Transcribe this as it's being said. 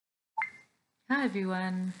Hi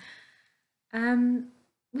everyone. Um,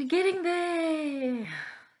 we're getting there.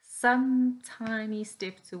 Some tiny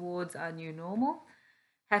step towards our new normal.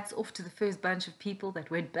 Hats off to the first bunch of people that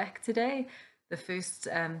went back today, the first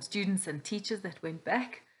students and teachers that went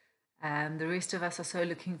back. The rest of us are so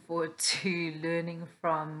looking forward to learning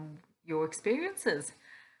from your experiences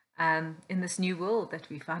in this new world that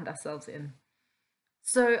we find ourselves in.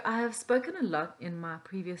 So, I have spoken a lot in my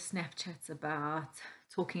previous Snapchats about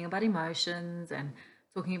talking about emotions and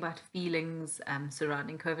talking about feelings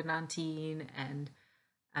surrounding COVID-19 and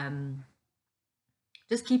um,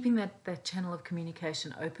 just keeping that channel of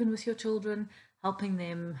communication open with your children, helping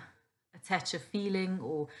them attach a feeling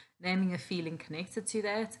or naming a feeling connected to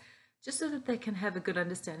that, just so that they can have a good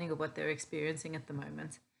understanding of what they're experiencing at the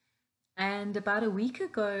moment. And about a week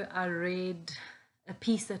ago, I read a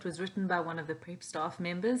piece that was written by one of the prep staff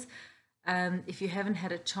members. If you haven't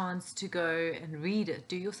had a chance to go and read it,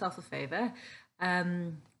 do yourself a favor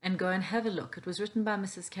and go and have a look. It was written by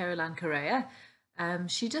Mrs. Caroline Correa.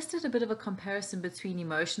 She just did a bit of a comparison between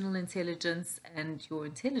emotional intelligence and your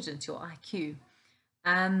intelligence, your IQ.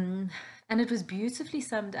 Um, and it was beautifully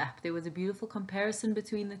summed up. There was a beautiful comparison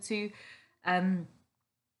between the two. Um,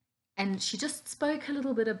 and she just spoke a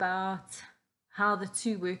little bit about how the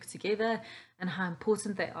two work together and how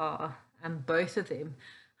important they are, both of them.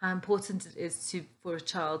 How important it is for a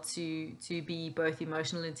child to be both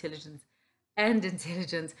emotional intelligence and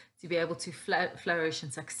intelligent to be able to flourish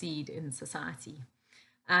and succeed in society.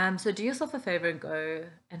 So do yourself a favor and go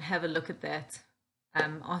and have a look at that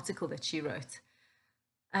article that she wrote.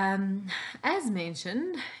 Um, as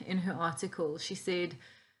mentioned in her article, she said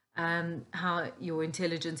how your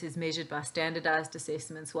intelligence is measured by standardized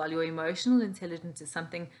assessments, while your emotional intelligence is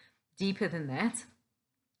something deeper than that.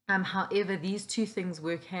 However, these two things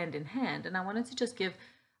work hand in hand. And I wanted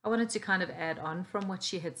to kind of add on from what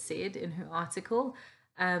she had said in her article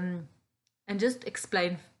and just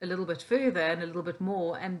explain a little bit further and a little bit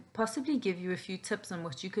more and possibly give you a few tips on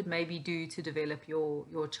what you could maybe do to develop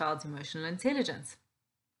your child's emotional intelligence.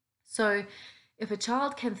 So, if a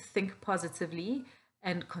child can think positively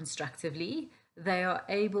and constructively, they are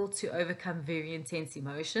able to overcome very intense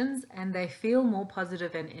emotions and they feel more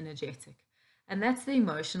positive and energetic. And that's the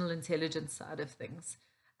emotional intelligence side of things.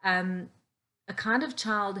 Um, a kind of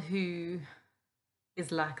child who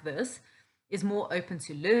is like this is more open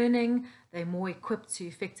to learning, they're more equipped to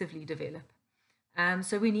effectively develop.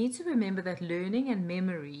 So we need to remember that learning and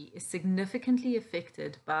memory is significantly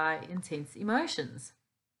affected by intense emotions.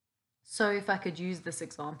 So, if I could use this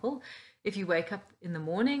example, if you wake up in the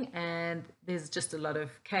morning and there's just a lot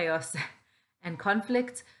of chaos and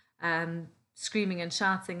conflict, screaming and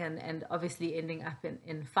shouting, and obviously ending up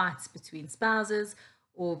in fights between spouses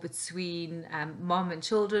or between mom and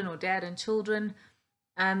children or dad and children,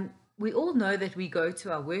 we all know that we go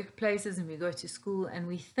to our workplaces and we go to school and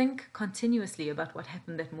we think continuously about what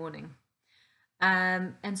happened that morning.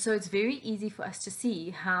 And so it's very easy for us to see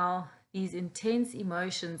how these intense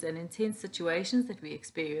emotions and intense situations that we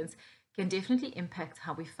experience can definitely impact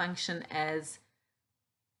how we function as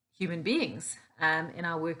human beings in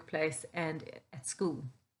our workplace and at school.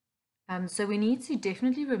 So we need to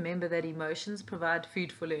definitely remember that emotions provide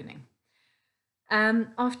food for learning.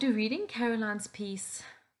 After reading Caroline's piece,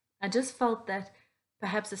 I just felt that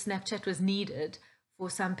perhaps a Snapchat was needed for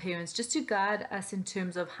some parents just to guide us in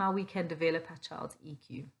terms of how we can develop our child's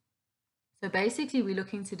EQ. So basically, we're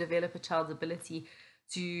looking to develop a child's ability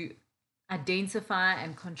to identify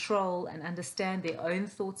and control and understand their own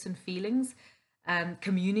thoughts and feelings,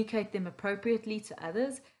 communicate them appropriately to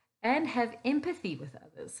others, and have empathy with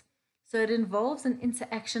others. So it involves an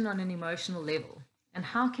interaction on an emotional level. And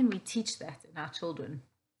how can we teach that in our children?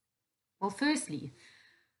 Well, firstly,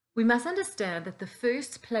 we must understand that the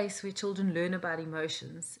first place where children learn about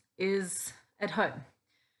emotions is at home.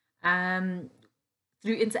 Um,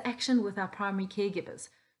 through interaction with our primary caregivers.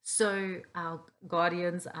 So, our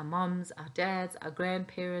guardians, our moms, our dads, our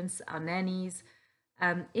grandparents, our nannies,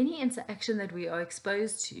 any interaction that we are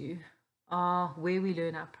exposed to are where we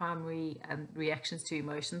learn our primary reactions to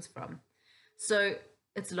emotions from. So,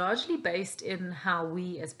 it's largely based in how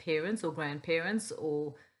we as parents or grandparents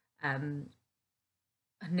or um,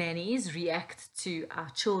 nannies react to our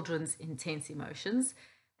children's intense emotions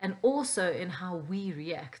and also in how we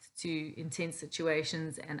react to intense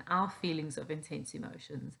situations and our feelings of intense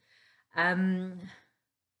emotions. Um,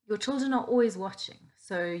 your children are always watching,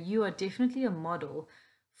 so you are definitely a model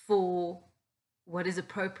for what is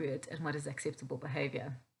appropriate and what is acceptable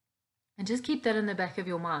behavior. And just keep that in the back of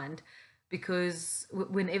your mind because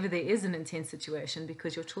whenever there is an intense situation,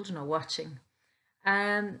 because your children are watching.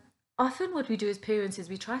 Um, often what we do as parents is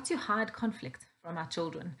we try to hide conflict from our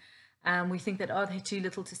children. We think that, oh, they're too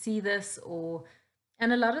little to see this,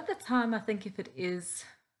 and a lot of the time, I think if it is,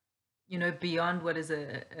 beyond what is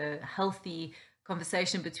a healthy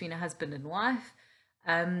conversation between a husband and wife,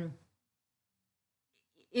 um,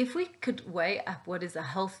 if we could weigh up what is a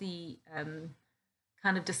healthy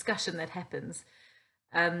kind of discussion that happens,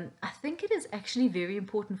 I think it is actually very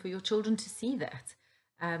important for your children to see that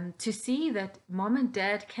mom and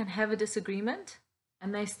dad can have a disagreement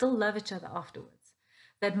and they still love each other afterwards.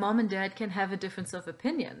 That mom and dad can have a difference of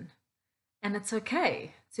opinion and it's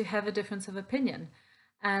okay to have a difference of opinion.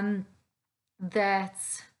 Um, that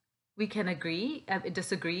we can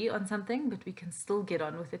disagree on something, but we can still get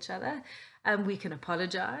on with each other. We can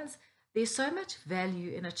apologize. There's so much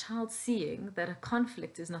value in a child seeing that a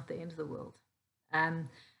conflict is not the end of the world, um,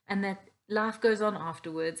 and that life goes on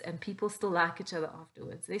afterwards and people still like each other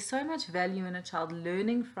afterwards. There's so much value in a child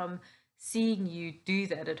learning from seeing you do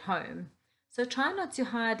that at home. So try not to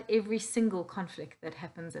hide every single conflict that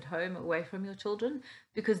happens at home away from your children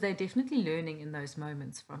because they're definitely learning in those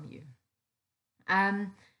moments from you.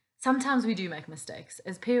 Um, Sometimes we do make mistakes.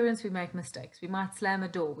 As parents, we make mistakes. We might slam a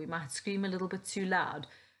door. We might scream a little bit too loud.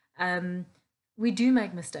 Um, we do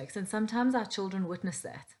make mistakes, and sometimes our children witness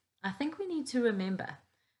that. I think we need to remember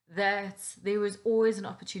that there is always an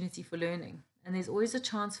opportunity for learning, and there's always a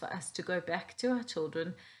chance for us to go back to our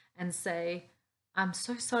children and say, I'm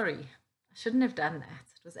so sorry. I shouldn't have done that.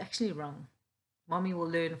 It was actually wrong. Mommy will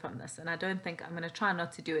learn from this, and I don't think I'm going to try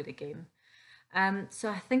not to do it again. So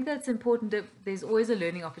I think that's important that there's always a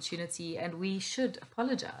learning opportunity and we should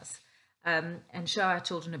apologize and show our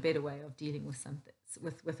children a better way of dealing with something,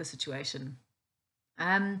 with a situation.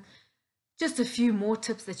 Um, just a few more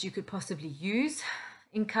tips that you could possibly use.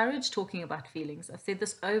 Encourage talking about feelings. I've said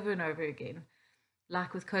this over and over again.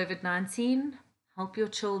 Like with COVID-19, help your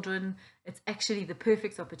children. It's actually the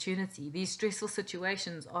perfect opportunity. These stressful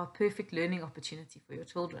situations are a perfect learning opportunity for your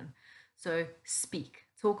children. So speak,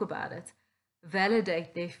 talk about it,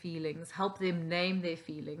 validate their feelings, help them name their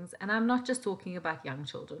feelings. And I'm not just talking about young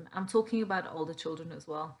children, I'm talking about older children as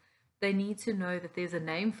well. They need to know that there's a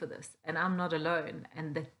name for this and I'm not alone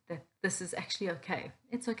and that this is actually okay.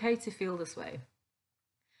 It's okay to feel this way.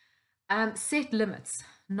 Set limits.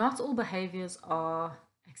 Not all behaviors are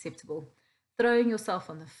acceptable. Throwing yourself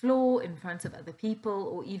on the floor in front of other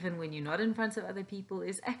people, or even when you're not in front of other people,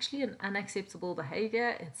 is actually an unacceptable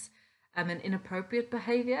behavior. It's an inappropriate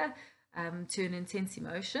behavior to an intense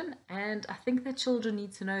emotion. And I think that children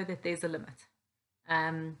need to know that there's a limit.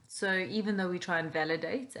 So even though we try and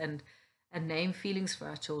validate and name feelings for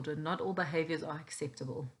our children, not all behaviors are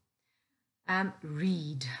acceptable.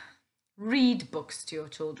 Read. Read books to your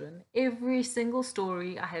children. Every single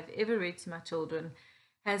story I have ever read to my children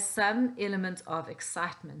has some element of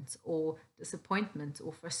excitement or disappointment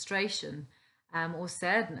or frustration or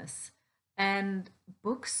sadness. And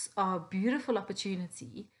books are a beautiful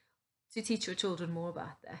opportunity to teach your children more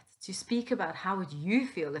about that, to speak about how would you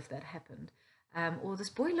feel if that happened. Or this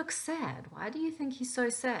boy looks sad. Why do you think he's so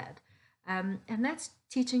sad? And that's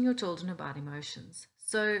teaching your children about emotions.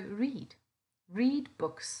 So read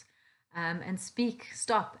books and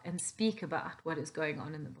stop and speak about what is going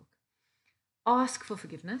on in the book. Ask for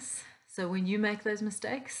forgiveness. So when you make those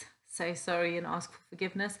mistakes, say sorry and ask for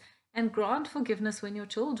forgiveness, and grant forgiveness when your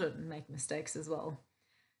children make mistakes as well.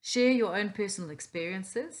 Share your own personal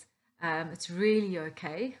experiences. It's really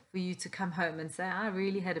okay for you to come home and say, I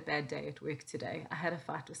really had a bad day at work today. I had a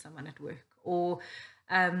fight with someone at work, or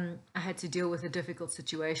I had to deal with a difficult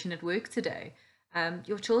situation at work today.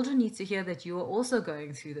 Your children need to hear that you are also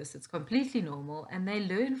going through this. It's completely normal, and they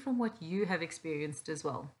learn from what you have experienced as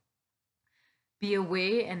well. Be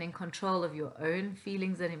aware and in control of your own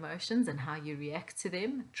feelings and emotions and how you react to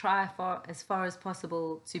them. Try as far as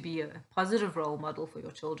possible to be a positive role model for your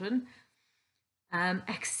children.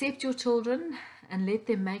 Accept your children and let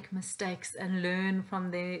them make mistakes and learn from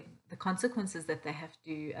the consequences that they have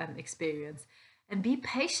to experience. And be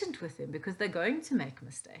patient with them because they're going to make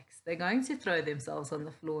mistakes. They're going to throw themselves on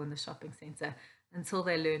the floor in the shopping center until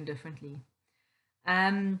they learn differently.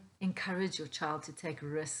 Encourage your child to take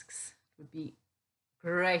risks. It would be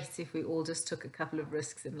great if we all just took a couple of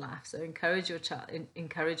risks in life. So encourage your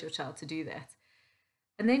child to do that.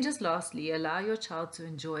 And then just lastly, allow your child to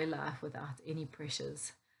enjoy life without any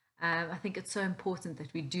pressures. I think it's so important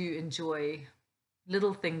that we do enjoy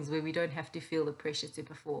little things where we don't have to feel the pressure to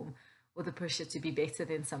perform or the pressure to be better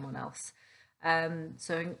than someone else.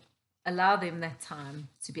 So allow them that time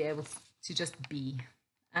to be able to just be.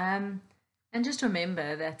 And just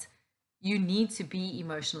remember that you need to be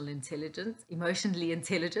emotionally intelligent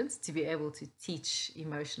to be able to teach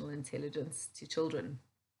emotional intelligence to children.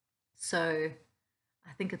 So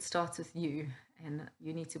I think it starts with you, and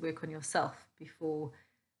you need to work on yourself before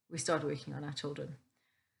we start working on our children.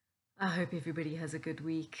 I hope everybody has a good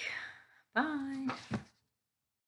week. Bye.